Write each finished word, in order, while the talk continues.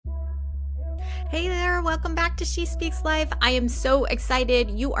Hey there, welcome back to She Speaks Life. I am so excited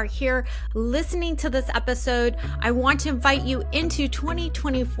you are here listening to this episode. I want to invite you into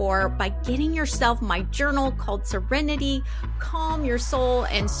 2024 by getting yourself my journal called Serenity, Calm Your Soul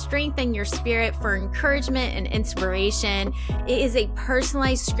and Strengthen Your Spirit for encouragement and inspiration. It is a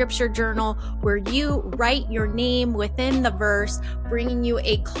personalized scripture journal where you write your name within the verse, bringing you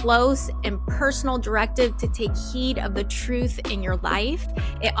a close and personal directive to take heed of the truth in your life.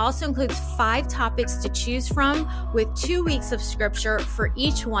 It also includes 5 topics to choose from with 2 weeks of scripture for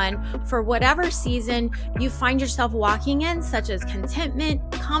each one for whatever season you find yourself walking in, such as contentment,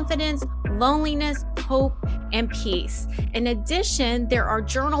 confidence, loneliness, hope, and peace. In addition, there are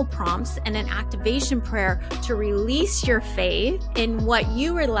journal prompts and an activation prayer to release your faith in what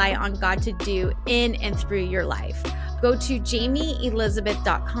you rely on God to do in and through your life. Go to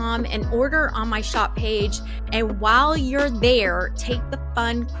jamieelizabeth.com and order on my shop page. And while you're there, take the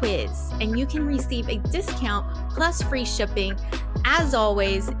fun quiz and you can receive a discount plus free shipping. As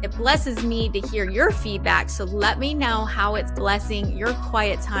always, it blesses me to hear your feedback. So let me know how it's blessing your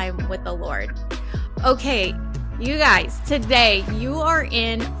quiet time with the Lord. Okay, you guys, today you are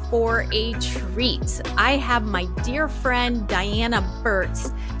in for a treat. I have my dear friend Diana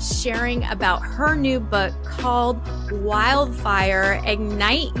Burks sharing about her new book called Wildfire,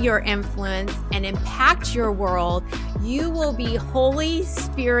 Ignite Your Influence and Impact Your World. You will be Holy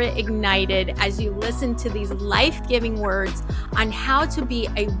Spirit ignited as you listen to these life-giving words on how to be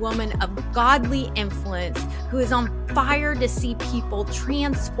a woman of godly influence who is on fire to see people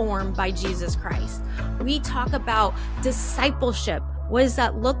transformed by Jesus Christ. We talk about discipleship. What does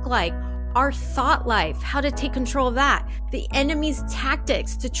that look like? Our thought life, how to take control of that, the enemy's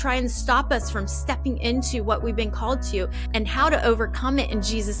tactics to try and stop us from stepping into what we've been called to, and how to overcome it in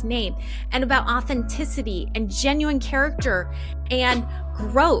Jesus' name, and about authenticity and genuine character and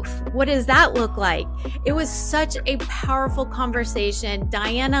growth. What does that look like? It was such a powerful conversation.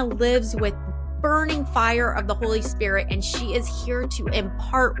 Diana lives with burning fire of the Holy Spirit, and she is here to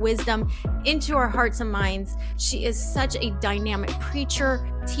impart wisdom into our hearts and minds. She is such a dynamic preacher,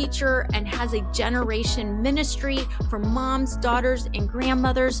 teacher, and has a generation ministry for moms, daughters, and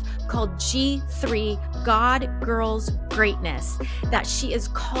grandmothers called G3, God Girls Greatness, that she is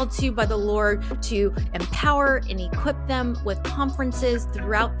called to by the Lord to empower and equip them with conferences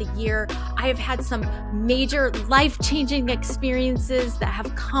throughout the year. I have had some major life-changing experiences that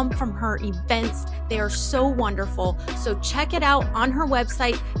have come from her events. They are so wonderful. So check it out on her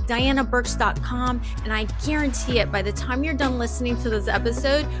website, dianaburks.com, and I guarantee it, by the time you're done listening to this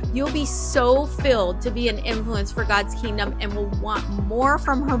episode, you'll be so filled to be an influence for God's kingdom and will want more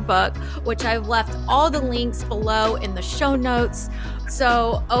from her book, which I've left all the links below in the show notes.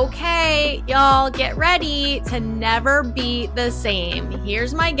 So, okay, y'all, get ready to never be the same.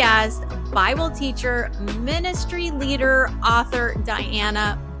 Here's my guest, Bible teacher, ministry leader, author,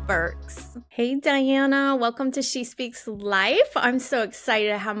 Diana Burks. Hey, Diana, welcome to She Speaks Life. I'm so excited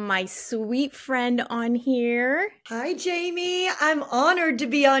to have my sweet friend on here. Hi, Jamie. I'm honored to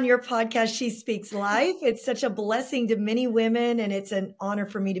be on your podcast, She Speaks Life. It's such a blessing to many women, and it's an honor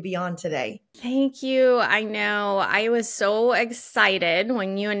for me to be on today. Thank you. I know I was so excited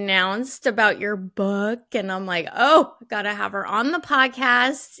when you announced about your book, and I'm like, oh, I gotta have her on the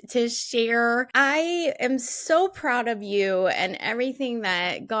podcast to share. I am so proud of you and everything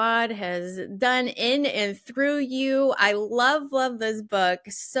that God has done in and through you. I love this book.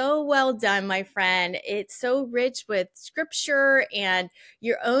 So well done, my friend. It's so rich with scripture and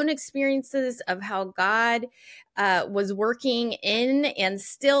your own experiences of how God was working in and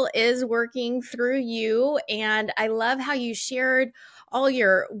still is working through you. And I love how you shared all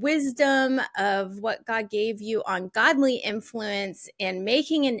your wisdom of what God gave you on godly influence and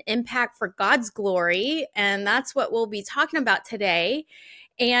making an impact for God's glory. And that's what we'll be talking about today.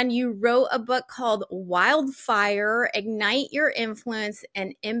 And you wrote a book called Wildfire, Ignite Your Influence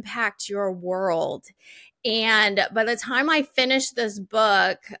and Impact Your World. And by the time I finished this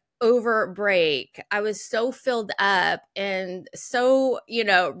book over break, I was so filled up and so,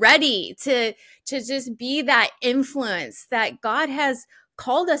 ready to just be that influence that God has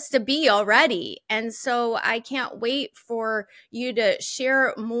called us to be already. And so I can't wait for you to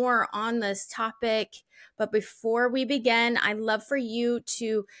share more on this topic But before we begin, I'd love for you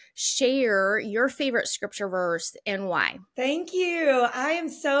to share your favorite scripture verse and why. Thank you. I am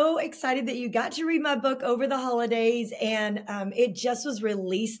so excited that you got to read my book over the holidays, and it just was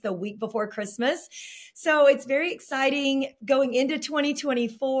released the week before Christmas. So it's very exciting going into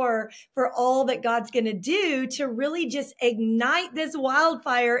 2024 for all that God's going to do to really just ignite this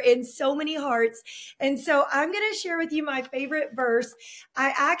wildfire in so many hearts. And so I'm going to share with you my favorite verse.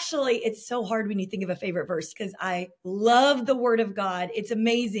 It's so hard when you think of a favorite verse because I love the Word of God. It's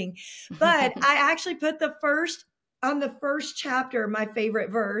amazing. But I actually put on the first chapter, my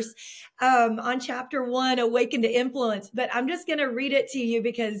favorite verse, on chapter 1, Awaken to Influence. But I'm just going to read it to you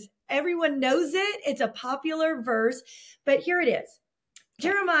because everyone knows it. It's a popular verse, but here it is.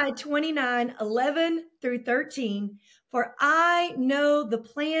 Jeremiah 29:11-13. For I know the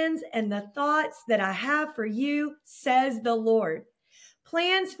plans and the thoughts that I have for you, says the Lord.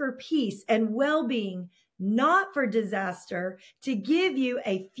 Plans for peace and well-being, not for disaster, to give you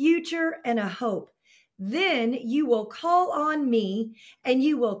a future and a hope. Then you will call on me and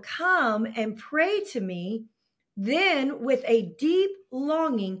you will come and pray to me. Then with a deep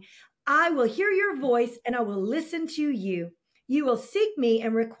longing, I will hear your voice and I will listen to you. You will seek me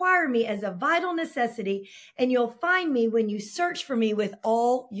and require me as a vital necessity, and you'll find me when you search for me with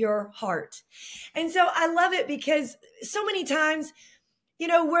all your heart. And so I love it because so many times,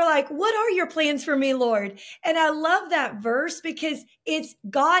 we're like, what are your plans for me, Lord? And I love that verse because it's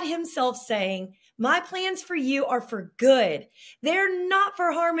God himself saying, my plans for you are for good. They're not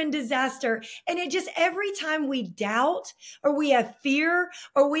for harm and disaster. And it just, every time we doubt or we have fear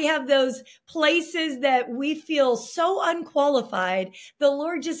or we have those places that we feel so unqualified, the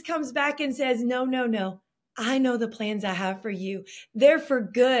Lord just comes back and says, no, no, no. I know the plans I have for you. They're for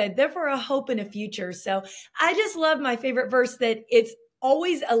good. They're for a hope and a future. So I just love my favorite verse that it's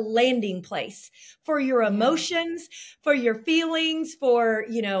always a landing place for your emotions, for your feelings, for,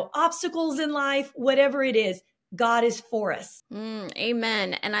 obstacles in life, whatever it is. God is for us.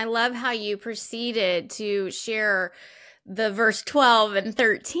 Amen. And I love how you proceeded to share the verse 12 and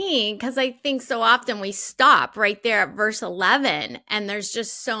 13, because I think so often we stop right there at verse 11 and there's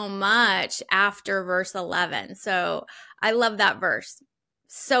just so much after verse 11. So I love that verse.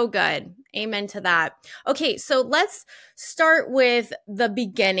 So good. Amen to that. Okay, so let's start with the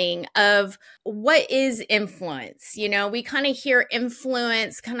beginning of what is influence. We kind of hear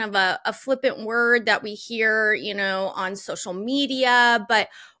influence, kind of a flippant word that we hear, on social media, but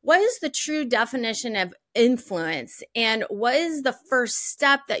what is the true definition of influence? And what is the first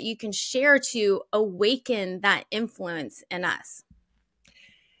step that you can share to awaken that influence in us?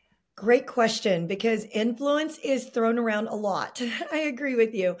 Great question, because influence is thrown around a lot. I agree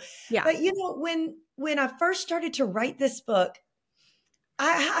with you. Yeah. But when I first started to write this book,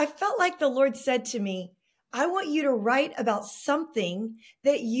 I felt like the Lord said to me, I want you to write about something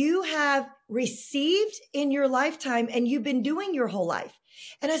that you have received in your lifetime and you've been doing your whole life.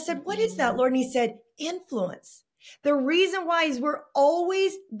 And I said, what is that, Lord? And he said, influence. The reason why is we're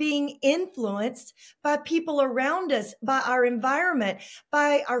always being influenced by people around us, by our environment,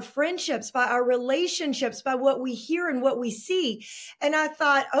 by our friendships, by our relationships, by what we hear and what we see. And I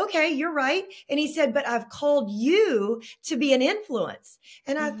thought, okay, you're right. And he said, but I've called you to be an influence.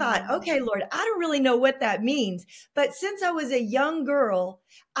 And I thought, okay, Lord, I don't really know what that means. But since I was a young girl,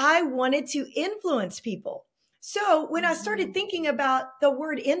 I wanted to influence people. So when I started thinking about the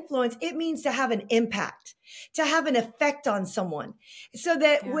word influence, it means to have an impact, to have an effect on someone so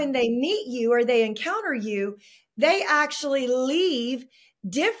that when they meet you or they encounter you, they actually leave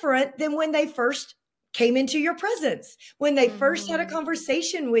different than when they first came into your presence, when they first had a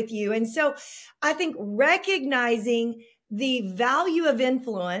conversation with you. And so I think recognizing the value of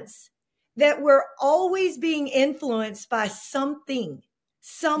influence, that we're always being influenced by something,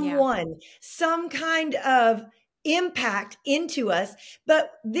 someone, some kind of impact into us.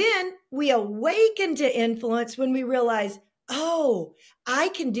 But then we awaken to influence when we realize, oh, I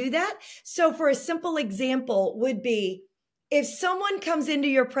can do that. So for a simple example would be, if someone comes into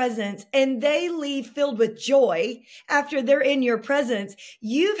your presence and they leave filled with joy after they're in your presence,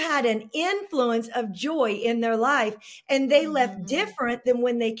 you've had an influence of joy in their life and they left different than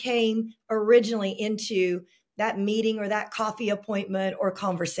when they came originally into that meeting or that coffee appointment or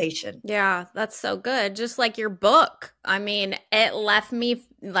conversation. Yeah, that's so good. Just like your book. I mean, it left me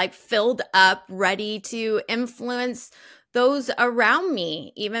like filled up, ready to influence those around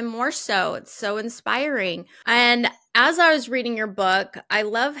me even more so. It's so inspiring. And as I was reading your book, I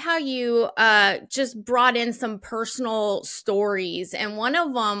love how you just brought in some personal stories. And one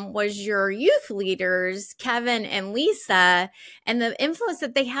of them was your youth leaders, Kevin and Lisa, and the influence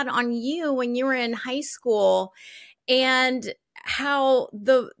that they had on you when you were in high school, and how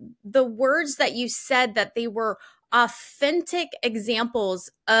the words that you said, that they were authentic examples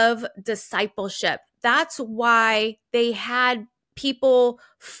of discipleship. That's why they had people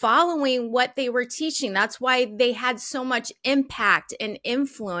following what they were teaching. That's why they had so much impact and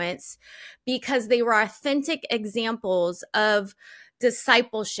influence, because they were authentic examples of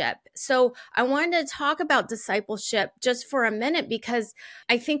discipleship. So I wanted to talk about discipleship just for a minute, because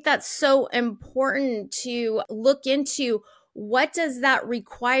I think that's so important to look into. What does that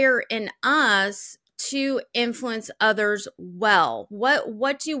require in us to influence others well?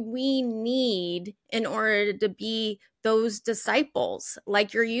 What do we need in order to be those disciples,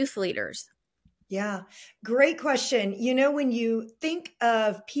 like your youth leaders? Yeah, great question. You know, when you think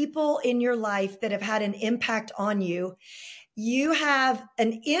of people in your life that have had an impact on you, you've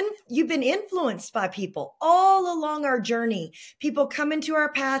been influenced by people all along our journey. People come into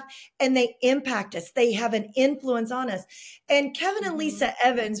our path and they impact us. They have an influence on us. And Kevin and Lisa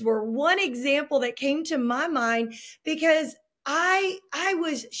Evans were one example that came to my mind, because I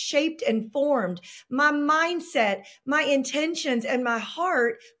was shaped and formed. My mindset, my intentions, and my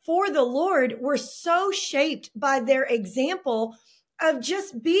heart for the Lord were so shaped by their example of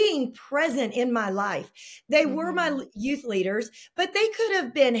just being present in my life. They were my youth leaders, but they could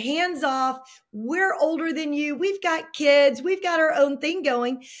have been hands off. We're older than you. We've got kids. We've got our own thing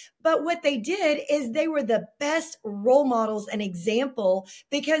going. But what they did is they were the best role models and example,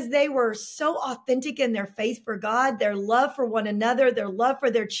 because they were so authentic in their faith for God, their love for one another, their love for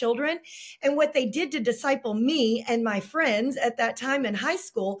their children. And what they did to disciple me and my friends at that time in high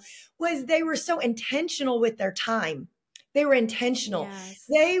school was they were so intentional with their time. They were intentional. Yes.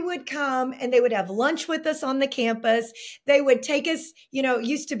 They would come and they would have lunch with us on the campus. They would take us, it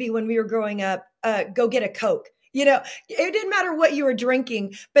used to be when we were growing up, go get a Coke. It didn't matter what you were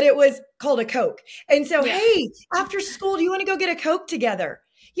drinking, but it was called a Coke. And so, hey, after school, do you want to go get a Coke together?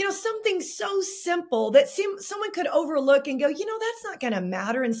 Something so simple that someone could overlook and go, that's not going to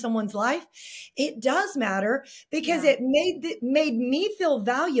matter in someone's life. It does matter, because it made me feel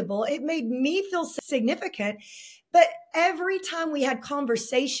valuable. It made me feel significant. But every time we had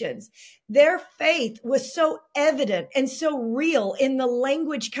conversations, their faith was so evident and so real in the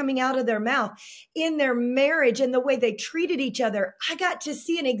language coming out of their mouth, in their marriage, and the way they treated each other. I got to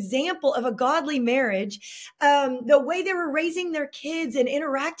see an example of a godly marriage. The way they were raising their kids and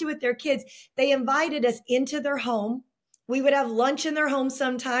interacting with their kids. They invited us into their home. We would have lunch in their home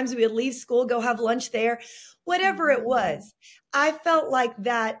sometimes. We would leave school, go have lunch there, whatever it was. I felt like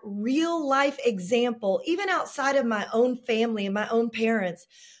that real life example, even outside of my own family and my own parents,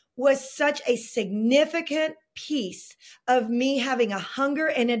 was such a significant piece of me having a hunger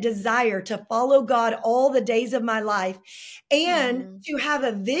and a desire to follow God all the days of my life, and to have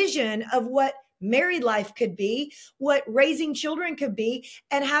a vision of what married life could be, what raising children could be,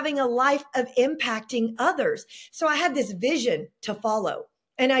 and having a life of impacting others. So I had this vision to follow.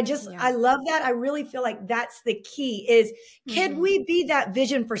 And I love that. I really feel like that's the key is, can we be that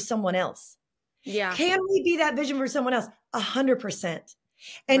vision for someone else? Yeah. Can we be that vision for someone else? 100%.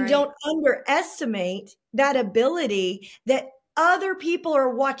 And don't underestimate that ability that other people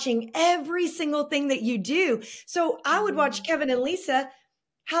are watching every single thing that you do. So I would watch Kevin and Lisa,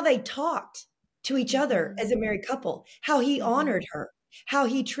 how they talked to each other as a married couple, how he honored her, how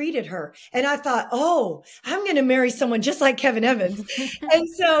he treated her. And I thought, oh, I'm going to marry someone just like Kevin Evans. And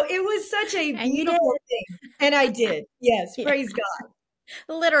so it was such a beautiful thing. And I did. Yes. Praise God.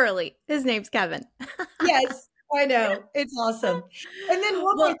 Literally. His name's Kevin. Yes, I know. It's awesome. And then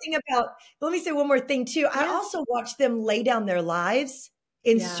let me say one more thing too. I also watched them lay down their lives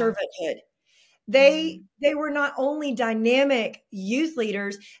in servanthood. They were not only dynamic youth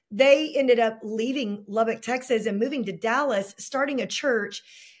leaders, they ended up leaving Lubbock, Texas, and moving to Dallas, starting a church,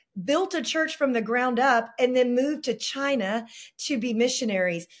 built a church from the ground up, and then moved to China to be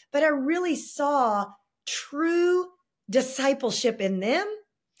missionaries. But I really saw true discipleship in them.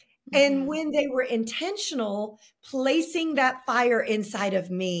 And when they were intentional, placing that fire inside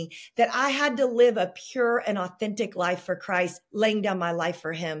of me, that I had to live a pure and authentic life for Christ, laying down my life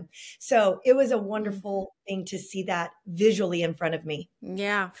for him. So it was a wonderful thing to see that visually in front of me.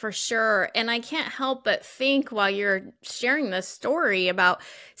 Yeah, for sure. And I can't help but think while you're sharing this story about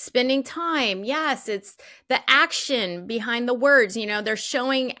spending time. Yes, it's the action behind the words. They're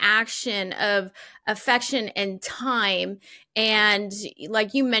showing action of affection and time. And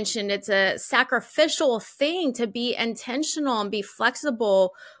like you mentioned, it's a sacrificial thing to be intentional and be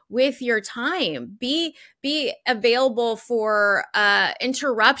flexible with your time. Be available for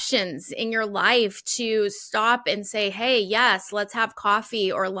interruptions in your life to stop and say, hey, yes, let's have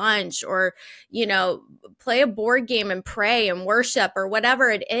coffee or lunch, or play a board game and pray and worship or whatever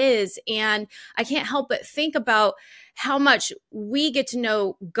it is. And I can't help but think about how much we get to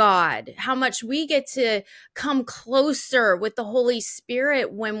know God, how much we get to come closer with the Holy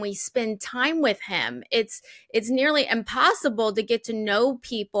Spirit when we spend time with him. It's nearly impossible to get to know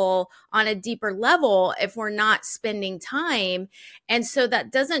people on a deeper level if we're not spending time. And so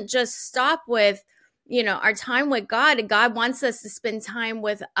that doesn't just stop with our time with God. God wants us to spend time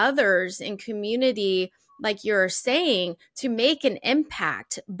with others in community, like you're saying, to make an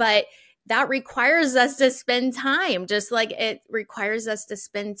impact. But that requires us to spend time, just like it requires us to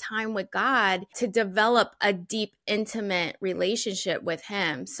spend time with God to develop a deep, intimate relationship with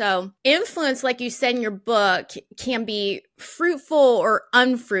him. So influence, like you said in your book, can be fruitful or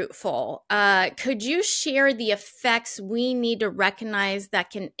unfruitful. Could you share the effects we need to recognize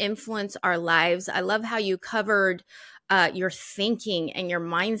that can influence our lives? I love how you covered your thinking and your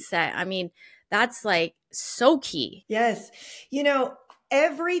mindset. I mean, that's like so key. Yes.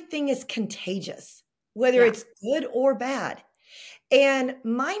 Everything is contagious, whether it's good or bad. And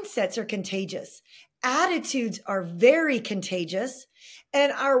mindsets are contagious. Attitudes are very contagious.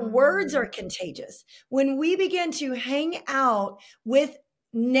 And our words are contagious. When we begin to hang out with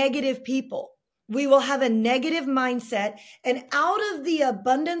negative people, we will have a negative mindset. And out of the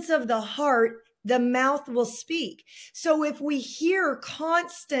abundance of the heart, the mouth will speak. So if we hear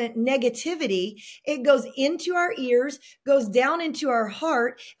constant negativity, it goes into our ears, goes down into our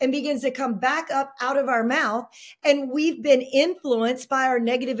heart, and begins to come back up out of our mouth. And we've been influenced by our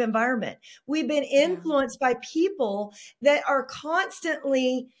negative environment. We've been influenced by people that are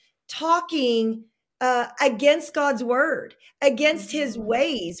constantly talking against God's word, against his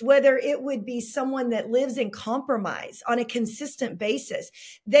ways, whether it would be someone that lives in compromise on a consistent basis.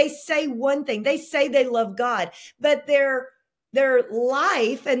 They say one thing, they say they love God, but their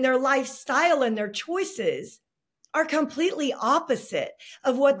life and their lifestyle and their choices are completely opposite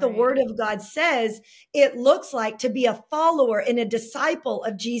of what the word of God says it looks like to be a follower and a disciple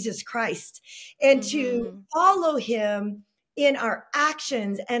of Jesus Christ, and to follow him in our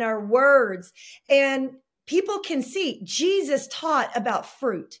actions and our words. And people can see Jesus taught about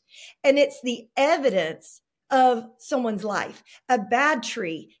fruit, and it's the evidence of someone's life. A bad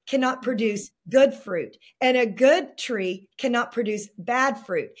tree cannot produce good fruit, and a good tree cannot produce bad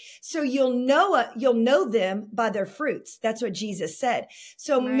fruit. So you'll know them by their fruits. That's what Jesus said.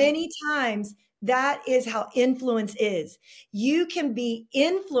 So many times that is how influence is. You can be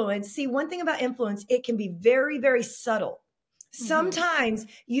influenced. See, one thing about influence, it can be very, very subtle. Sometimes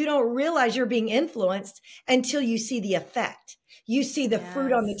you don't realize you're being influenced until you see the effect. You see the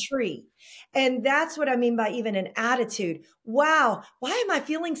fruit on the tree. And that's what I mean by even an attitude. Wow, why am I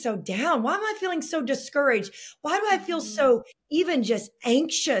feeling so down? Why am I feeling so discouraged? Why do I feel so even just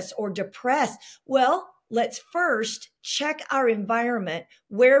anxious or depressed? Well, let's first check our environment.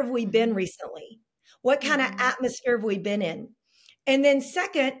 Where have we been recently? What kind of atmosphere have we been in? And then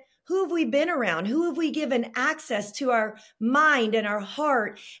second, who have we been around? Who have we given access to our mind and our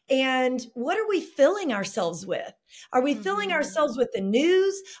heart? And what are we filling ourselves with? Are we filling ourselves with the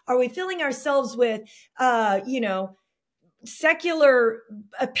news? Are we filling ourselves with, secular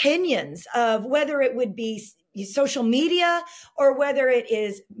opinions of whether it would be social media or whether it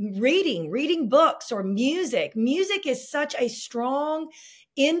is reading books or music? Music is such a strong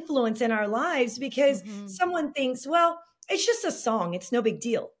influence in our lives because someone thinks, well, it's just a song. It's no big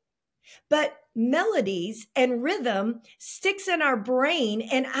deal. But melodies and rhythm sticks in our brain.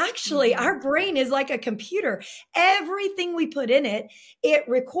 And actually our brain is like a computer. Everything we put in it, it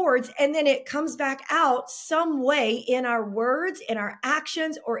records, and then it comes back out some way in our words, in our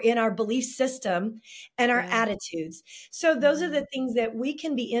actions, or in our belief system and our attitudes. So those are the things that we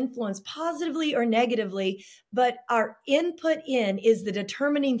can be influenced positively or negatively, but our input in is the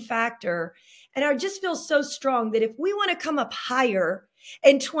determining factor. And I just feel so strong that if we want to come up higher,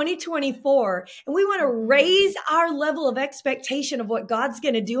 in 2024, and we want to raise our level of expectation of what God's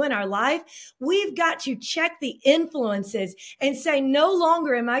going to do in our life, we've got to check the influences and say, no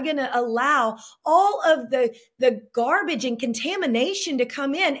longer am I going to allow all of the garbage and contamination to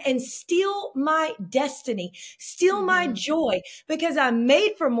come in and steal my destiny, steal my joy, because I'm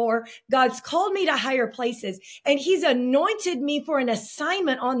made for more. God's called me to higher places, and he's anointed me for an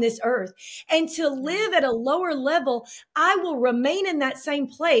assignment on this earth. And to live at a lower level, I will remain in that same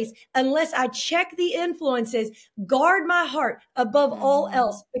place unless I check the influences, guard my heart above all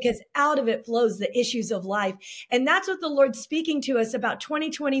else, because out of it flows the issues of life. And that's what the Lord's speaking to us about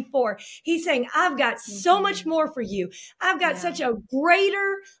 2024. He's saying, I've got so much more for you. I've got such a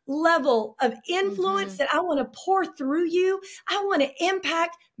greater level of influence that I want to pour through you. I want to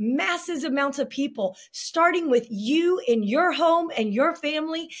impact massive amounts of people, starting with you in your home and your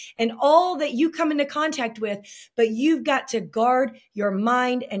family and all that you come into contact with. But you've got to guard your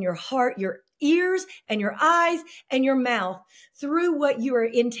mind and your heart, your ears and your eyes and your mouth through what you are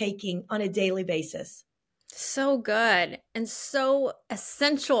intaking on a daily basis. So good and so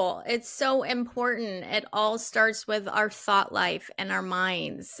essential. It's so important. It all starts with our thought life and our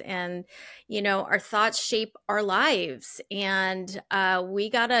minds, and our thoughts shape our lives, and we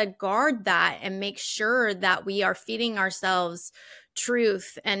gotta guard that and make sure that we are feeding ourselves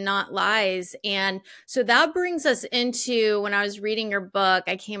truth and not lies. And so that brings us into, when I was reading your book,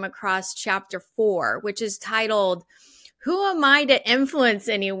 I came across chapter 4, which is titled, Who Am I to Influence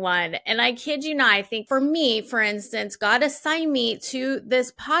Anyone? And I kid you not, I think for me, for instance, God assigned me to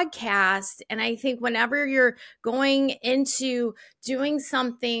this podcast. And I think whenever you're going into doing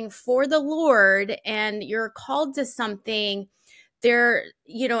something for the Lord and you're called to something, there,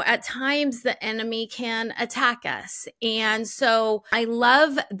 at times the enemy can attack us. And so I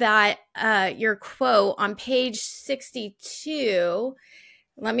love that your quote on page 62.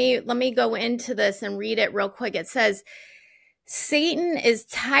 Let me go into this and read it real quick. It says, Satan is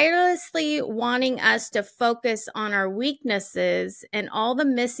tirelessly wanting us to focus on our weaknesses and all the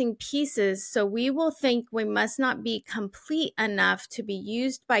missing pieces, so we will think we must not be complete enough to be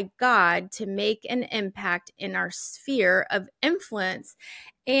used by God to make an impact in our sphere of influence.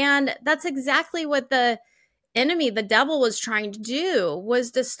 And that's exactly what the enemy, the devil, was trying to do,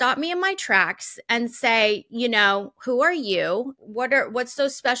 was to stop me in my tracks and say, who are you? What's so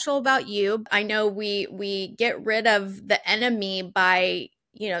special about you? I know we get rid of the enemy by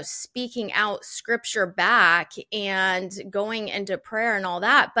speaking out scripture back and going into prayer and all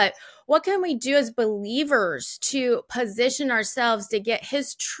that. But what can we do as believers to position ourselves to get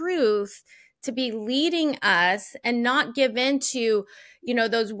his truth to be leading us and not give into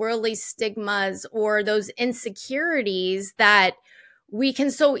those worldly stigmas or those insecurities that we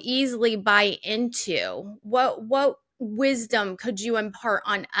can so easily buy into? What wisdom could you impart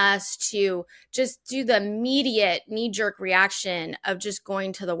on us to just do the immediate knee-jerk reaction of just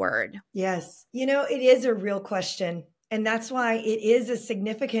going to the word? Yes. It is a real question. And that's why it is a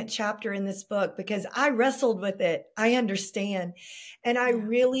significant chapter in this book, because I wrestled with it. I understand. And I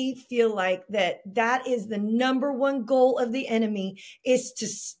really feel like that is the number one goal of the enemy, is to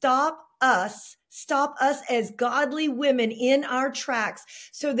stop us as godly women in our tracks,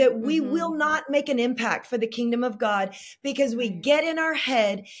 so that we will not make an impact for the kingdom of God, because we get in our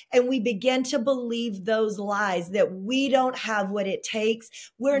head and we begin to believe those lies that we don't have what it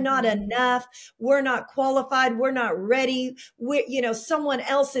takes. We're not enough. We're not qualified. We're not ready. Someone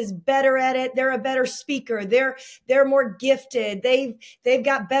else is better at it. They're a better speaker. They're more gifted. They've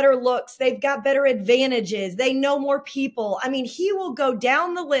got better looks. They've got better advantages. They know more people. I mean, he will go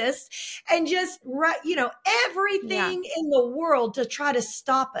down the list and just everything in the world to try to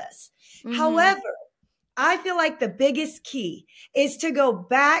stop us. However, I feel like the biggest key is to go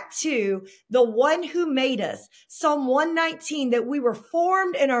back to the one who made us. Psalm 119, that we were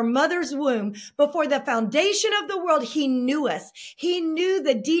formed in our mother's womb. Before the foundation of the world, he knew us. He knew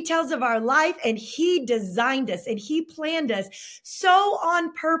the details of our life, and he designed us and he planned us so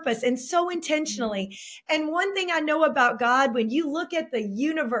on purpose and so intentionally. And one thing I know about God, when you look at the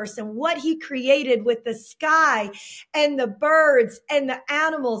universe and what he created with the sky and the birds and the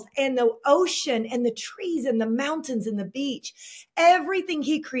animals and the ocean and the trees and the mountains and the beach, everything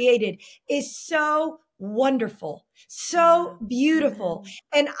he created is so wonderful, so beautiful.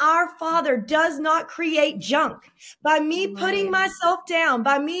 And our Father does not create junk. By me putting myself down,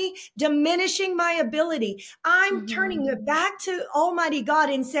 by me diminishing my ability, I'm turning it back to Almighty God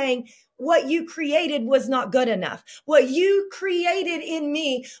and saying, what you created was not good enough. What you created in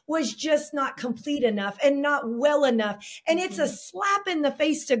me was just not complete enough and not well enough. And it's a slap in the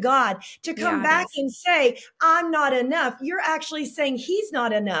face to God to come back and say, I'm not enough. You're actually saying he's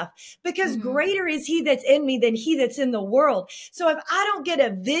not enough, because greater is he that's in me than he that's in the world. So if I don't get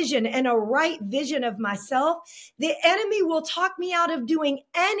a vision and a right vision of myself, the enemy will talk me out of doing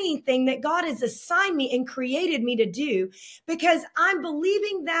anything that God has assigned me and created me to do, because I'm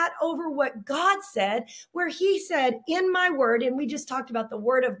believing that over what God said, where he said in my word, and we just talked about the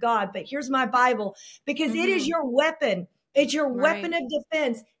word of God, but here's my Bible, because it is your weapon. It's your weapon of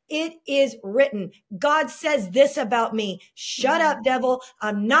defense. It is written. God says this about me. Shut up, devil.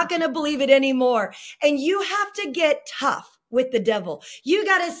 I'm not going to believe it anymore. And you have to get tough with the devil. You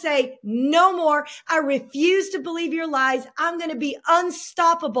got to say, no more. I refuse to believe your lies. I'm going to be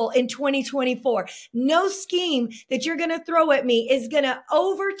unstoppable in 2024. No scheme that you're going to throw at me is going to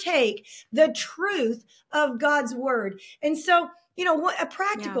overtake the truth of God's word. And so, you know, what a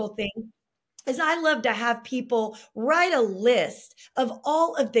practical thing is, I love to have people write a list of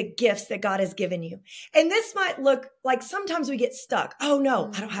all of the gifts that God has given you. And this might look like sometimes we get stuck. Oh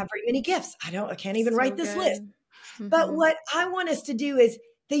no, I don't have very many gifts. I can't even write this list. But what I want us to do is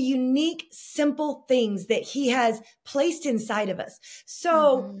the unique, simple things that he has placed inside of us.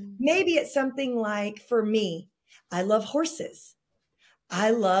 So maybe it's something like, for me, I love horses.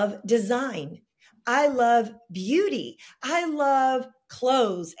 I love design. I love beauty. I love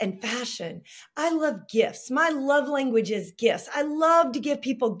clothes and fashion. I love gifts. My love language is gifts. I love to give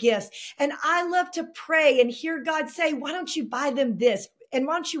people gifts. And I love to pray and hear God say, why don't you buy them this? And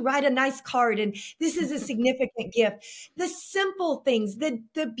why don't you write a nice card? And this is a significant gift. The simple things,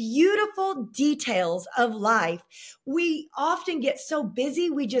 the beautiful details of life, we often get so busy,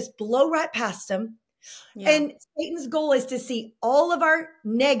 we just blow right past them. And Satan's goal is to see all of our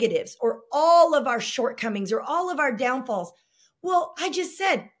negatives or all of our shortcomings or all of our downfalls. Well, I just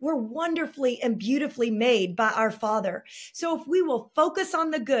said we're wonderfully and beautifully made by our Father. So if we will focus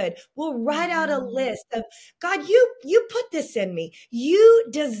on the good, we'll write out a list of, God, you put this in me. You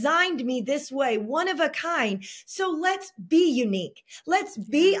designed me this way, one of a kind. So let's be unique. Let's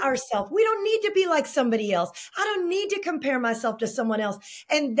be ourselves. We don't need to be like somebody else. I don't need to compare myself to someone else.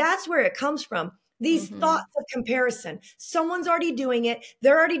 And that's where it comes from. These thoughts of comparison. Someone's already doing it.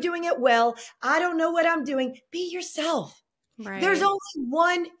 They're already doing it well. I don't know what I'm doing. Be yourself. There's only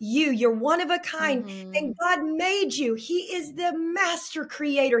one you. You're one of a kind. And God made you. He is the master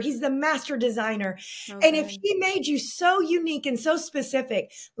creator. He's the master designer. And if he made you so unique and so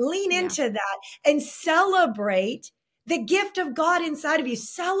specific, lean into that and celebrate the gift of God inside of you.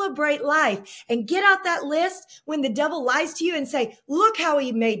 Celebrate life and get out that list when the devil lies to you and say, look how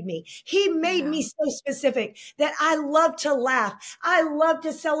he made me. He made me so specific that I love to laugh. I love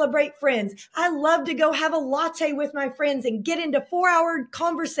to celebrate friends. I love to go have a latte with my friends and get into 4-hour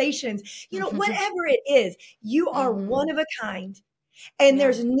conversations. You know, whatever it is, you are one of a kind. And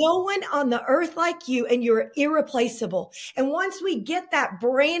there's no one on the earth like you, and you're irreplaceable. And once we get that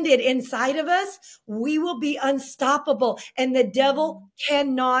branded inside of us, we will be unstoppable, and the devil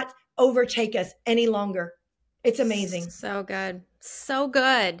cannot overtake us any longer. It's amazing. So good. So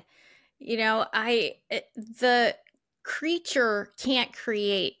good. You know, the creature can't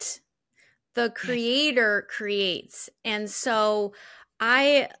create. The creator creates. And so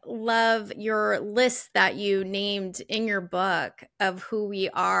I love your list that you named in your book of who we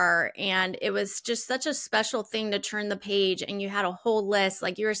are. And it was just such a special thing to turn the page and you had a whole list.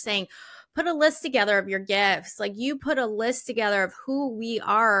 Like you were saying, put a list together of your gifts. Like you put a list together of who we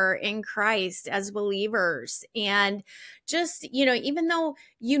are in Christ as believers. And just, you know, even though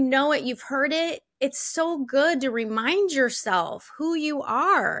you know it, you've heard it, it's so good to remind yourself who you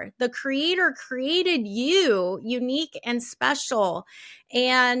are. The creator created you unique and special.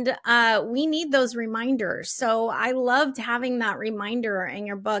 And we need those reminders. So I loved having that reminder in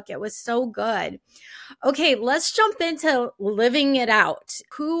your book. It was so good. Okay, let's jump into living it out.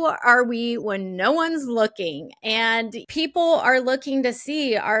 Who are we when no one's looking? And people are looking to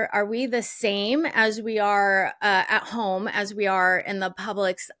see, are we the same as we are at home, as we are in the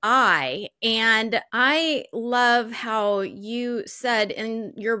public's eye? And I love how you said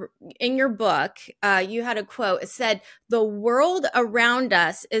in your book, you had a quote. It said, "The world around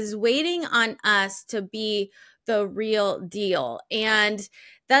us is waiting on us to be the real deal." And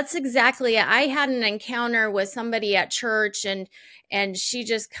that's exactly it. I had an encounter with somebody at church and she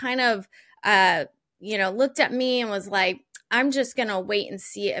just kind of, looked at me and was like, "I'm just going to wait and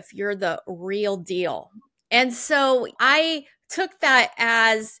see if you're the real deal." And so I took that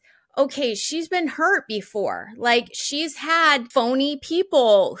as, okay, she's been hurt before. Like she's had phony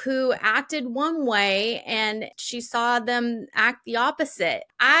people who acted one way and she saw them act the opposite.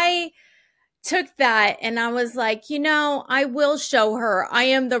 I took that and I was like, I will show her I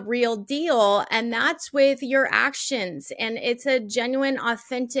am the real deal. And that's with your actions. And it's a genuine,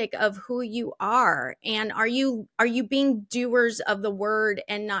 authentic of who you are. And are you being doers of the word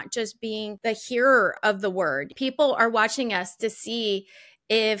and not just being the hearer of the word? People are watching us to see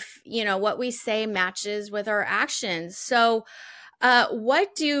if, what we say matches with our actions. So,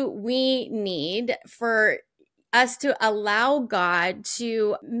 what do we need for us to allow God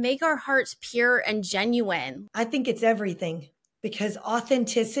to make our hearts pure and genuine? I think it's everything, because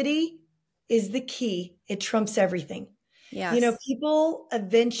authenticity is the key. It trumps everything. Yes. People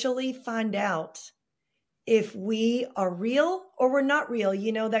eventually find out if we are real or we're not real.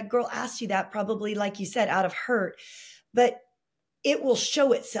 That girl asked you that, probably, like you said, out of hurt, but it will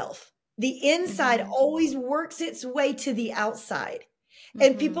show itself. The inside always works its way to the outside.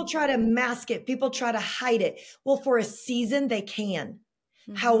 And people try to mask it. People try to hide it. Well, for a season, they can.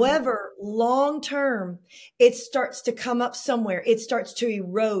 However, long term, it starts to come up somewhere. It starts to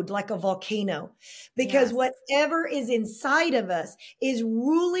erode like a volcano, because whatever is inside of us is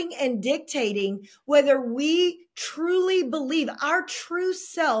ruling and dictating whether we truly believe. Our true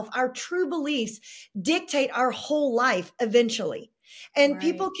self, our true beliefs dictate our whole life eventually. And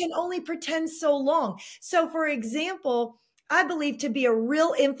people can only pretend so long. So, for example, I believe to be a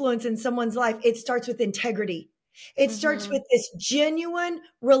real influence in someone's life, it starts with integrity. It starts with this genuine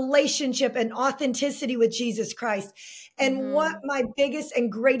relationship and authenticity with Jesus Christ. And what my biggest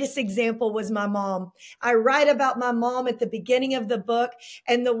and greatest example was my mom. I write about my mom at the beginning of the book.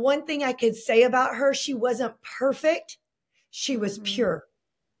 And the one thing I could say about her, she wasn't perfect. She was pure.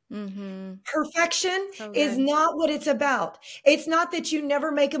 Perfection is not what it's about. It's not that you never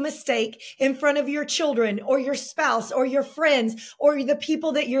make a mistake in front of your children or your spouse or your friends or the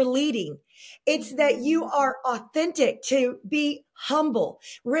people that you're leading. It's that you are authentic, to be humble,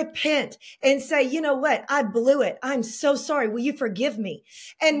 repent, and say, you know what? I blew it. I'm so sorry. Will you forgive me?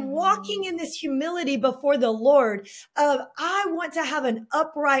 And walking in this humility before the Lord of, I want to have an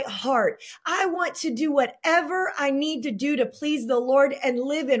upright heart. I want to do whatever I need to do to please the Lord and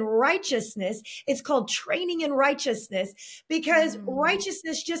live in righteousness. It's called training in righteousness, because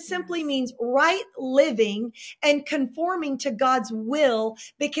righteousness just simply means right living and conforming to God's will,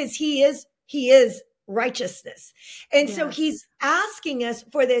 because He is righteousness. And so He's asking us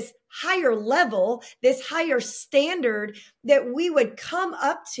for this higher level, this higher standard that we would come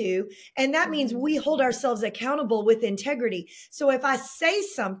up to. And that means we hold ourselves accountable with integrity. So if I say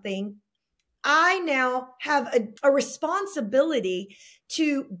something, I now have a responsibility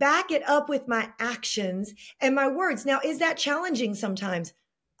to back it up with my actions and my words. Now, is that challenging sometimes?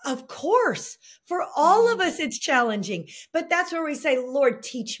 Of course, for all of us, it's challenging. But that's where we say, Lord,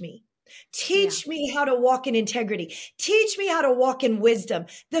 teach me. Teach me how to walk in integrity. Teach me how to walk in wisdom.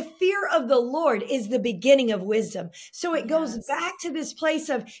 The fear of the Lord is the beginning of wisdom. So it goes back to this place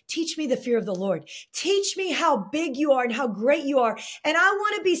of, teach me the fear of the Lord. Teach me how big you are and how great you are. And I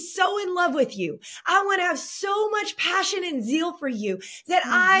want to be so in love with you. I want to have so much passion and zeal for you that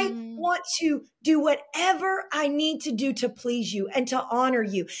I want to do whatever I need to do to please you and to honor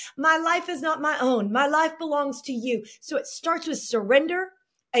you. My life is not my own. My life belongs to you. So it starts with surrender,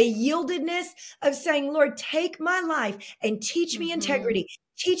 a yieldedness of saying, Lord, take my life and teach me integrity,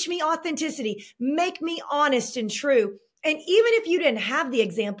 teach me authenticity, make me honest and true. And even if you didn't have the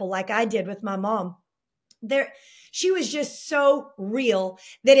example like I did with my mom, she was just so real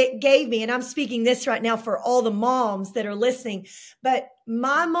that it gave me, and I'm speaking this right now for all the moms that are listening, but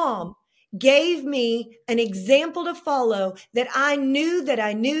my mom gave me an example to follow, that I knew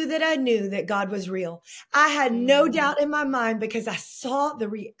that God was real. I had no doubt in my mind, because I saw the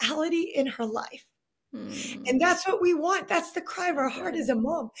reality in her life. And that's what we want. That's the cry of our heart as a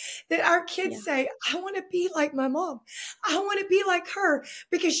mom, that our kids say, I want to be like my mom. I want to be like her,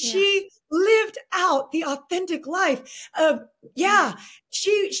 because she lived out the authentic life of,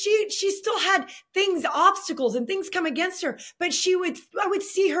 she still had things, obstacles and things come against her, but I would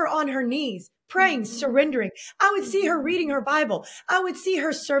see her on her knees, praying, surrendering. I would see her reading her Bible. I would see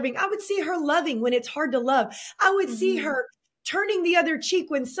her serving. I would see her loving when it's hard to love. I would see her turning the other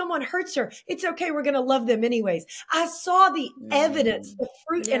cheek when someone hurts her. It's okay. We're going to love them anyways. I saw the evidence, the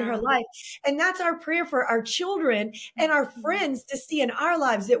fruit in her life. And that's our prayer for our children and our friends to see in our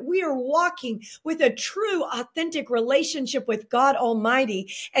lives, that we are walking with a true, authentic relationship with God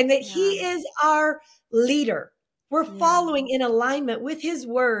Almighty, and that He is our leader. We're Yeah. following in alignment with his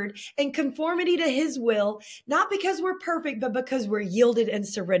word and conformity to his will, not because we're perfect, but because we're yielded and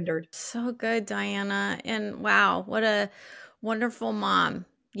surrendered. So good, Diana. And wow, what a wonderful mom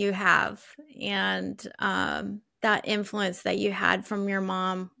you have. And that influence that you had from your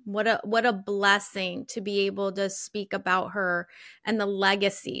mom, what a blessing to be able to speak about her and the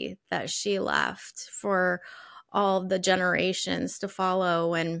legacy that she left for all the generations to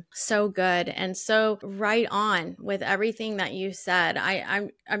follow. And so good and so right on with everything that you said.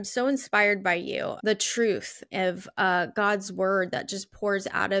 I'm so inspired by you, the truth of God's word that just pours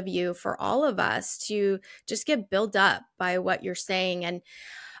out of you for all of us to just get built up by what you're saying. And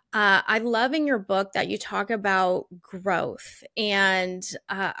I love in your book that you talk about growth. And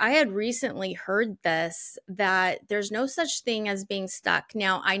I had recently heard this, that there's no such thing as being stuck.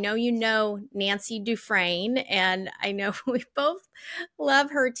 Now, I know you know Nancy Dufresne, and I know we both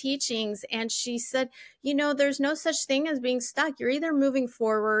love her teachings. And she said, there's no such thing as being stuck. You're either moving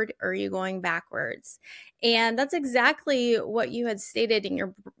forward or you're going backwards. And that's exactly what you had stated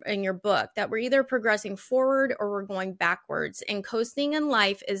in your book, that we're either progressing forward or we're going backwards. And coasting in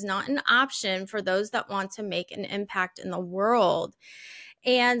life is not an option for those that want to make an impact in the world.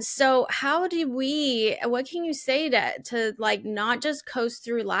 And so what can you say to like not just coast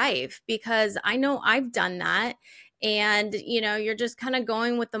through life? Because I know I've done that. And, you're just kind of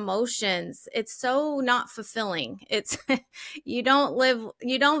going with emotions. It's so not fulfilling. It's, you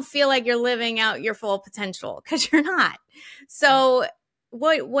don't feel like you're living out your full potential because you're not. So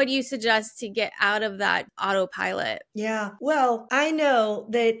what do you suggest to get out of that autopilot? Yeah. Well, I know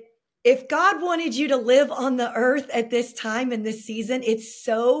that if God wanted you to live on the earth at this time in this season, it's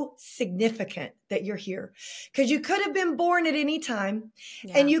so significant that you're here, because you could have been born at any time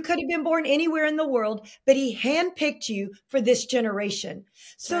and you could have been born anywhere in the world, but he handpicked you for this generation.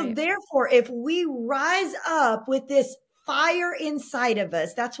 So therefore, if we rise up with this fire inside of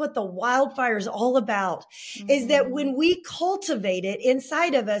us, that's what the wildfire is all about, is that when we cultivate it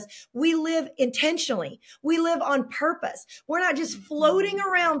inside of us, we live intentionally. We live on purpose. We're not just floating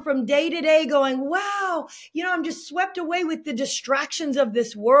around from day to day going, wow, I'm just swept away with the distractions of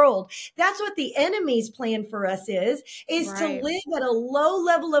this world. That's what the enemy's plan for us is to live at a low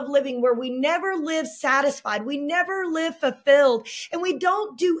level of living where we never live satisfied. We never live fulfilled, and we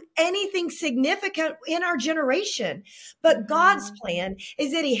don't do anything significant in our generation. But God's plan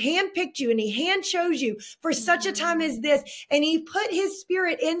is that he handpicked you and he hand chose you for such a time as this. And he put his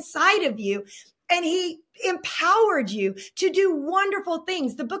spirit inside of you and he empowered you to do wonderful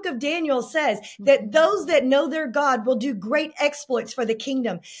things. The book of Daniel says that those that know their God will do great exploits for the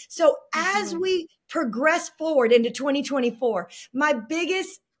kingdom. So as we progress forward into 2024, my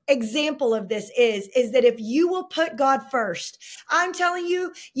biggest example of this is that if you will put God first, I'm telling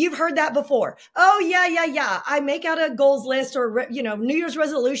you, you've heard that before. Oh yeah. I make out a goals list or, New Year's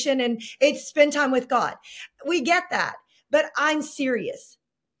resolution and it's spend time with God. We get that, but I'm serious.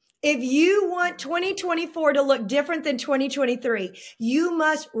 If you want 2024 to look different than 2023, you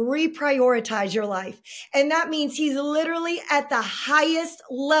must reprioritize your life. And that means he's literally at the highest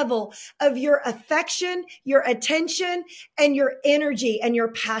level of your affection, your attention, and your energy and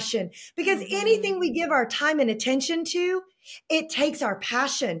your passion. Because anything we give our time and attention to, it takes our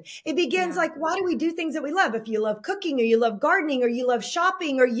passion. It begins like, why do we do things that we love? If you love cooking or you love gardening or you love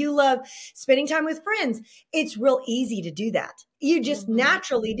shopping or you love spending time with friends, it's real easy to do that. You just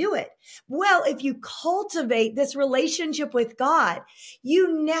naturally do it. Well, if you cultivate this relationship with God,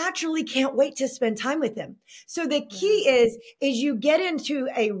 you naturally can't wait to spend time with him. So the key is you get into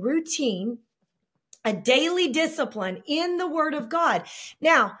a routine, a daily discipline in the word of God.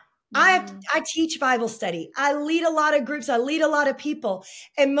 Now, I teach Bible study. I lead a lot of groups. I lead a lot of people.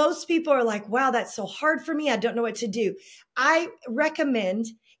 And most people are like, wow, that's so hard for me. I don't know what to do. I recommend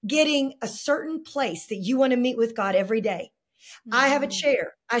getting a certain place that you want to meet with God every day. I have a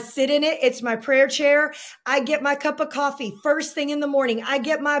chair. I sit in it. It's my prayer chair. I get my cup of coffee first thing in the morning. I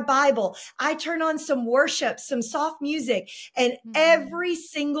get my Bible. I turn on some worship, some soft music. And every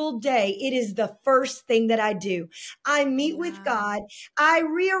single day, it is the first thing that I do. I meet with God. I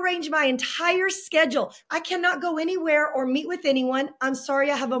rearrange my entire schedule. I cannot go anywhere or meet with anyone. I'm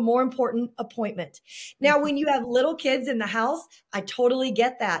sorry, I have a more important appointment. Now, when you have little kids in the house, I totally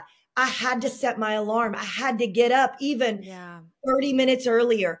get that. I had to set my alarm. I had to get up even 30 minutes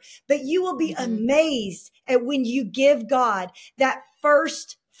earlier. But you will be amazed at when you give God that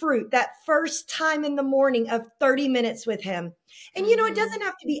first fruit, that first time in the morning of 30 minutes with him. And it doesn't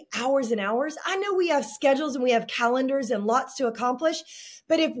have to be hours and hours. I know we have schedules and we have calendars and lots to accomplish.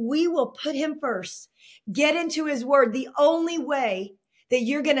 But if we will put him first, get into his word, the only way that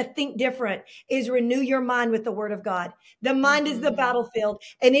you're going to think different is renew your mind with the word of God. The mind is the battlefield,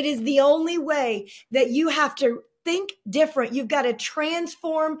 and it is the only way that you have to think different. You've got to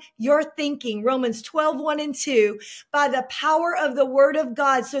transform your thinking. Romans 12, 1 and 2, by the power of the word of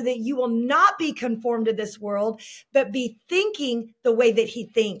God, so that you will not be conformed to this world, but be thinking the way that he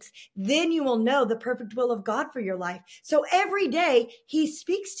thinks. Then you will know the perfect will of God for your life. So every day he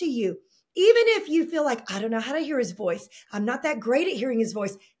speaks to you. Even if you feel like, I don't know how to hear his voice, I'm not that great at hearing his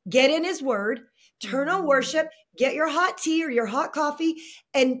voice, get in his word, turn on worship, get your hot tea or your hot coffee,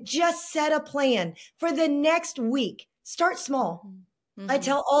 and just set a plan for the next week. Start small. I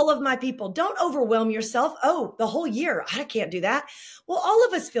tell all of my people, don't overwhelm yourself. Oh, the whole year, I can't do that. Well, all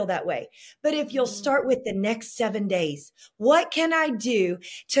of us feel that way. But if you'll start with the next 7 days, what can I do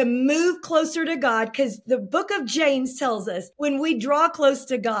to move closer to God? Because the book of James tells us when we draw close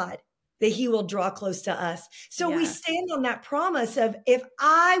to God, that he will draw close to us. So we stand on that promise of, if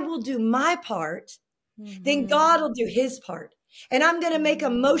I will do my part, then God will do his part. And I'm going to make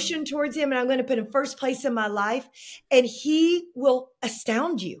a motion towards him, and I'm going to put him first place in my life, and he will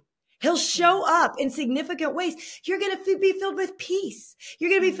astound you. He'll show up in significant ways. You're going to be filled with peace.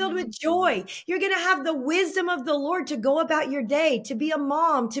 You're going to be filled with joy. You're going to have the wisdom of the Lord to go about your day, to be a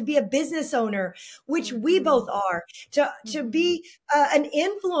mom, to be a business owner, which we both are, to be an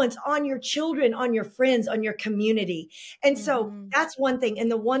influence on your children, on your friends, on your community. And so that's one thing. And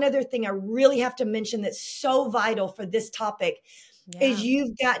the one other thing I really have to mention that's so vital for this topic is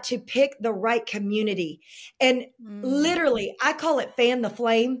you've got to pick the right community. And literally, I call it fan the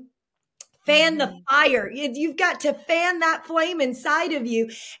flame. Fan the fire. You've got to fan that flame inside of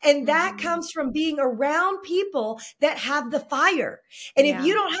you. And that comes from being around people that have the fire. And if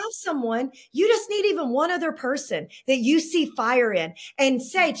you don't have someone, you just need even one other person that you see fire in, and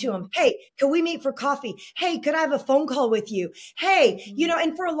say to them, hey, can we meet for coffee? Hey, could I have a phone call with you? Hey,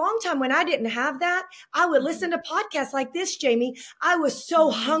 and for a long time when I didn't have that, I would listen to podcasts like this, Jamie. I was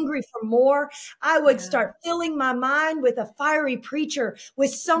so hungry for more. I would start filling my mind with a fiery preacher, with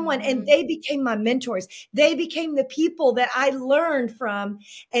someone, and they became my mentors. They became the people that I learned from.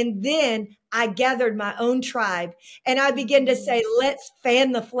 And then I gathered my own tribe, and I began to say, let's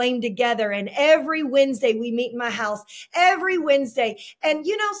fan the flame together. And every Wednesday we meet in my house, every Wednesday. And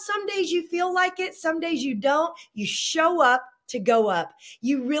some days you feel like it, some days you don't. You show up to go up.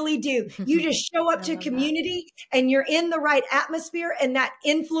 You really do. You just show up to community, and you're in the right atmosphere, and that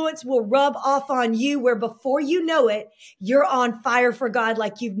influence will rub off on you, where before you know it, you're on fire for God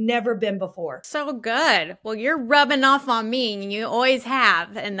like you've never been before. So good. Well, you're rubbing off on me, and you always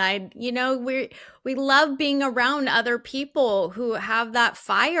have. And we love being around other people who have that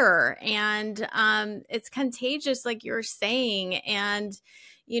fire, and it's contagious, like you were saying. And,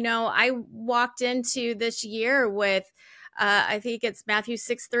 I walked into this year with, I think it's Matthew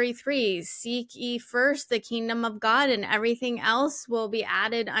 6:33, seek ye first the kingdom of God, and everything else will be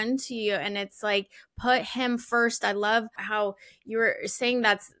added unto you. And it's like, put him first. I love how you were saying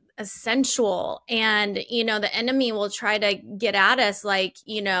that's essential. And, the enemy will try to get at us like,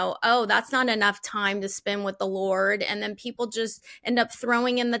 oh, that's not enough time to spend with the Lord. And then people just end up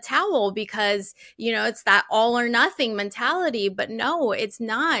throwing in the towel because, it's that all or nothing mentality. But no, it's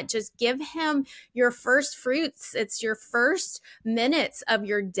not. Just give him your first fruits. It's your first minutes of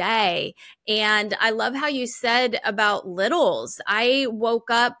your day. And I love how you said about littles. I woke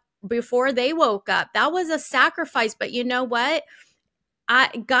up before they woke up. That was a sacrifice. But you know what?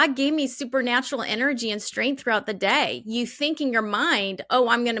 God gave me supernatural energy and strength throughout the day. You think in your mind, oh,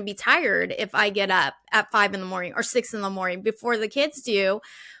 I'm going to be tired if I get up at 5 a.m. or 6 a.m. before the kids do.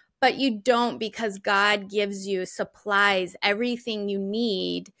 But you don't, because God gives you supplies, everything you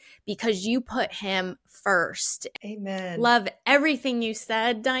need, because you put him first. Amen. Love everything you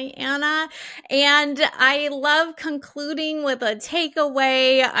said, Diana. And I love concluding with a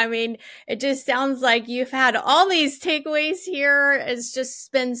takeaway. I mean, it just sounds like you've had all these takeaways here. It's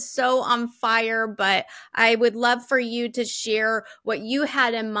just been so on fire, but I would love for you to share what you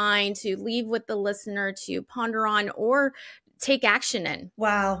had in mind to leave with the listener to ponder on or take action in.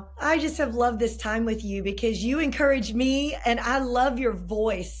 Wow. I just have loved this time with you because you encourage me, and I love your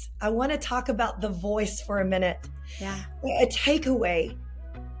voice. I want to talk about the voice for a minute. Yeah. A takeaway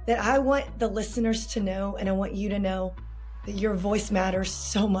that I want the listeners to know, and I want you to know, that your voice matters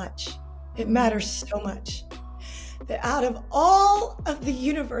so much. It matters so much. That out of all of the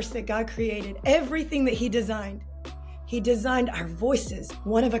universe that God created, everything that he designed our voices,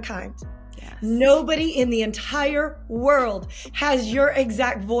 one of a kind. Yes. Nobody in the entire world has your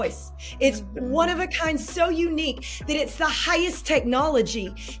exact voice. It's one of a kind, so unique that it's the highest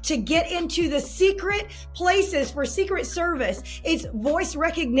technology to get into the secret places for Secret Service. It's voice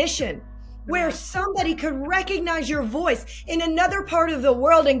recognition, where somebody could recognize your voice in another part of the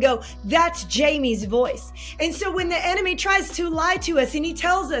world and go, that's Jamie's voice. And so when the enemy tries to lie to us and he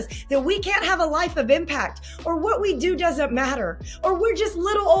tells us that we can't have a life of impact, or what we do doesn't matter, or we're just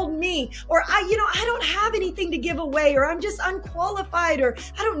little old me, or I don't have anything to give away, or I'm just unqualified, or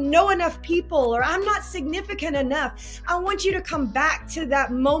I don't know enough people, or I'm not significant enough, I want you to come back to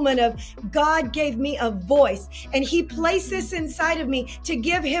that moment of God gave me a voice and he placed this inside of me to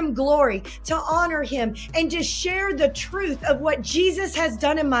give him glory, to honor him, and to share the truth of what Jesus has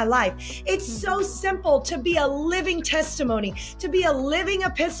done in my life. It's so simple to be a living testimony, to be a living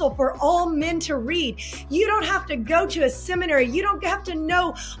epistle for all men to read. You don't have to go to a seminary. You don't have to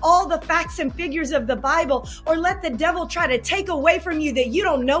know all the facts and figures of the Bible, or let the devil try to take away from you that you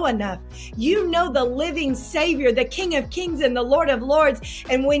don't know enough. You know the living Savior, the King of Kings and the Lord of Lords.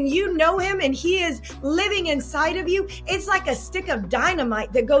 And when you know him and he is living inside of you, it's like a stick of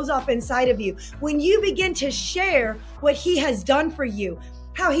dynamite that goes off inside of you. When you begin to share what he has done for you,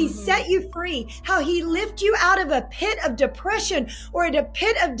 how he set you free, how he lifted you out of a pit of depression or a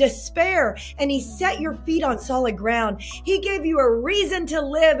pit of despair, and he set your feet on solid ground. He gave you a reason to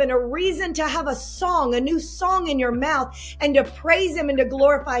live and a reason to have a song, a new song in your mouth, and to praise him and to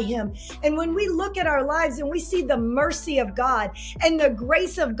glorify him. And when we look at our lives and we see the mercy of God and the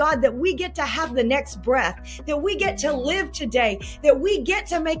grace of God, that we get to have the next breath, that we get to live today, that we get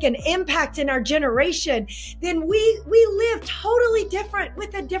to make an impact in our generation, then we live totally different,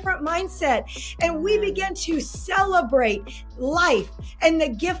 with a different mindset. And we begin to celebrate life and the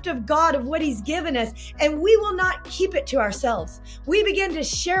gift of God, of what he's given us. And we will not keep it to ourselves. We begin to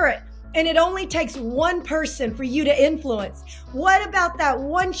share it. And it only takes one person for you to influence. What about that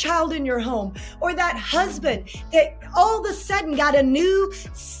one child in your home, or that husband that all of a sudden got a new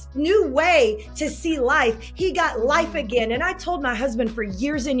way to see life? He got life again. And I told my husband for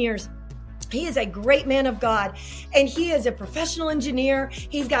years and years, he is a great man of God, and he is a professional engineer.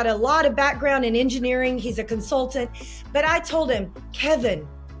 He's got a lot of background in engineering. He's a consultant. But I told him, Kevin,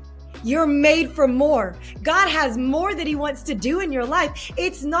 you're made for more. God has more that he wants to do in your life.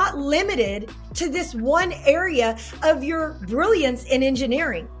 It's not limited to this one area of your brilliance in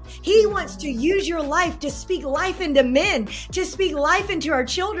engineering. He wants to use your life to speak life into men, to speak life into our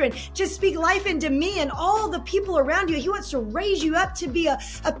children, to speak life into me and all the people around you. He wants to raise you up to be a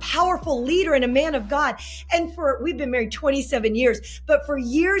powerful leader and a man of God. And we've been married 27 years, but for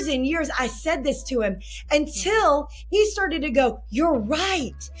years and years, I said this to him until he started to go, you're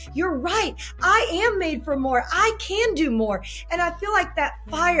right. You're right. I am made for more. I can do more. And I feel like that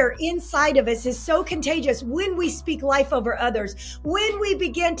fire inside of us is so contagious when we speak life over others, when we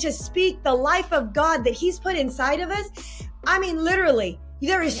begin to speak the life of God that he's put inside of us. I mean, literally,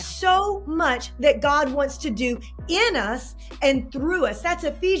 there is so much that God wants to do in us and through us. That's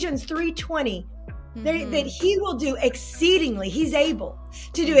Ephesians 3:20. That he will do exceedingly. He's able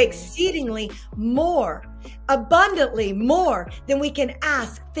to do exceedingly more, abundantly more than we can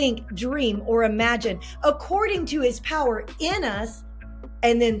ask, think, dream, or imagine, according to his power in us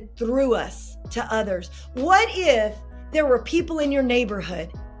and then through us to others. What if there were people in your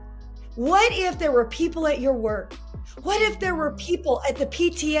neighborhood? What if there were people at your work? What if there were people at the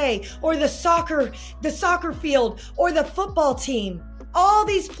PTA or the soccer field or the football team? All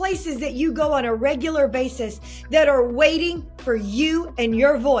these places that you go on a regular basis that are waiting for you and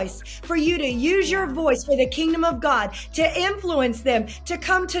your voice, for you to use your voice for the kingdom of God, to influence them, to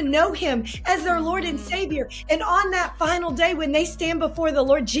come to know him as their Lord and Savior. And on that final day, when they stand before the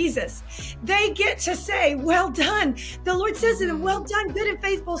Lord Jesus, they get to say, well done. The Lord says to them, well done, good and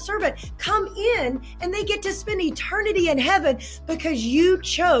faithful servant. Come in, and they get to spend eternity in heaven because you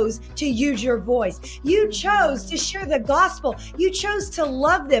chose to use your voice. You chose to share the gospel. You chose to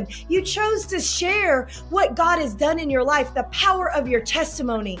love them. You chose to share what God has done in your life, the power of your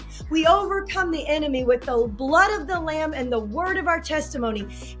testimony. We overcome the enemy with the blood of the Lamb and the word of our testimony.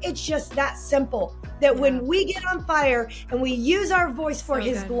 It's just that simple, that when we get on fire and we use our voice for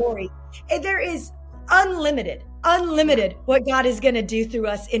his glory, there is unlimited what God is going to do through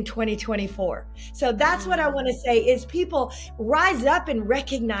us in 2024. So that's what I want to say is, people, rise up and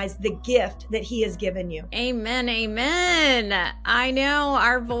recognize the gift that he has given you. Amen. Amen. I know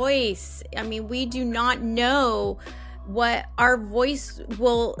our voice. I mean, we do not know what our voice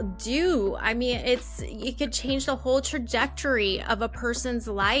will do. I mean, it could change the whole trajectory of a person's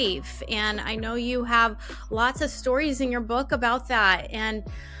life. And I know you have lots of stories in your book about that. And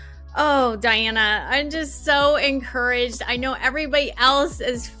Oh, Diana, I'm just so encouraged. I know everybody else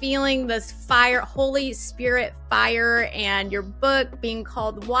is feeling this fire, Holy Spirit fire, and your book being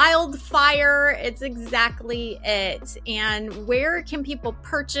called Wildfire. It's exactly it. And where can people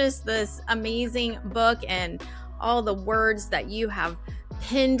purchase this amazing book and all the words that you have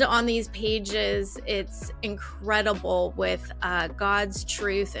pinned on these pages? It's incredible with God's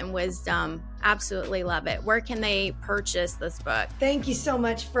truth and wisdom. Absolutely love it. Where can they purchase this book? Thank you so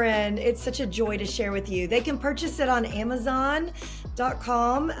much, friend. It's such a joy to share with you. They can purchase it on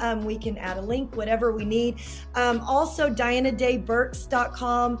Amazon.com. We can add a link, whatever we need. Also,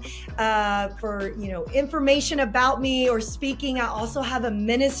 DianaDayBurks.com for information about me or speaking. I also have a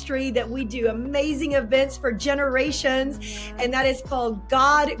ministry that we do amazing events for generations, and that is called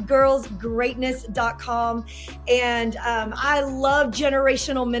GodGirlsGreatness.com. And I love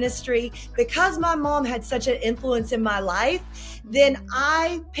generational ministry because my mom had such an influence in my life. Then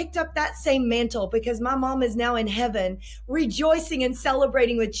I picked up that same mantle because my mom is now in heaven rejoicing and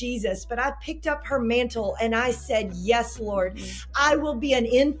celebrating with Jesus. But I picked up her mantle and I said, yes, Lord, I will be an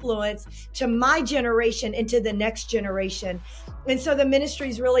influence to my generation and to the next generation. And so the ministry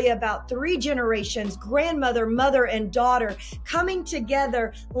is really about 3 generations, grandmother, mother, and daughter, coming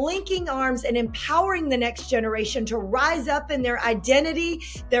together, linking arms and empowering the next generation to rise up in their identity,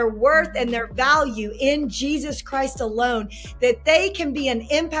 their worth, and their value in Jesus Christ alone, that they can be an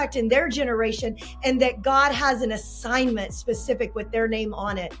impact in their generation and that God has an assignment specific with their name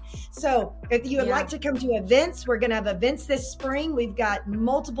on it. So if you would like to come to events, we're going to have events this spring. We've got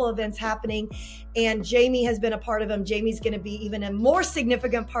multiple events happening, and Jamie has been a part of them. Jamie's going to be even a more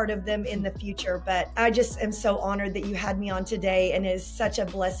significant part of them in the future. But I just am so honored that you had me on today, and it is such a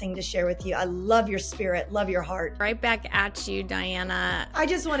blessing to share with you. I love your spirit, love your heart. Right back at you, Diana. I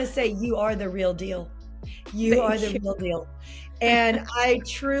just want to say you are the real deal. You are the real deal. And I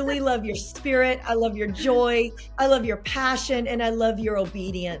truly love your spirit. I love your joy. I love your passion, and I love your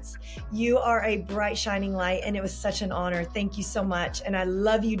obedience. You are a bright, shining light, and it was such an honor. Thank you so much. And I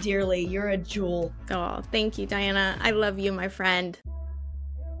love you dearly. You're a jewel. Oh, thank you, Diana. I love you, my friend.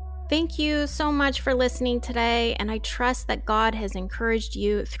 Thank you so much for listening today, and I trust that God has encouraged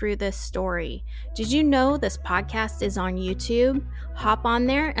you through this story. Did you know this podcast is on YouTube? Hop on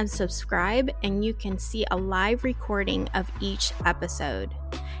there and subscribe, and you can see a live recording of each episode.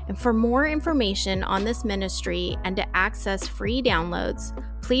 And for more information on this ministry and to access free downloads,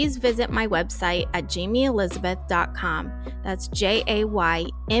 please visit my website at jamieelizabeth.com. That's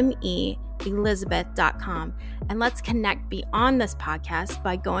JAYME Elizabeth.com. And let's connect beyond this podcast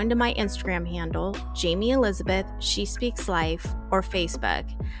by going to my Instagram handle, Jamie Elizabeth, She Speaks Life, or Facebook.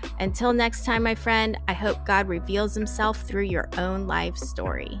 Until next time, my friend, I hope God reveals himself through your own life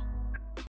story.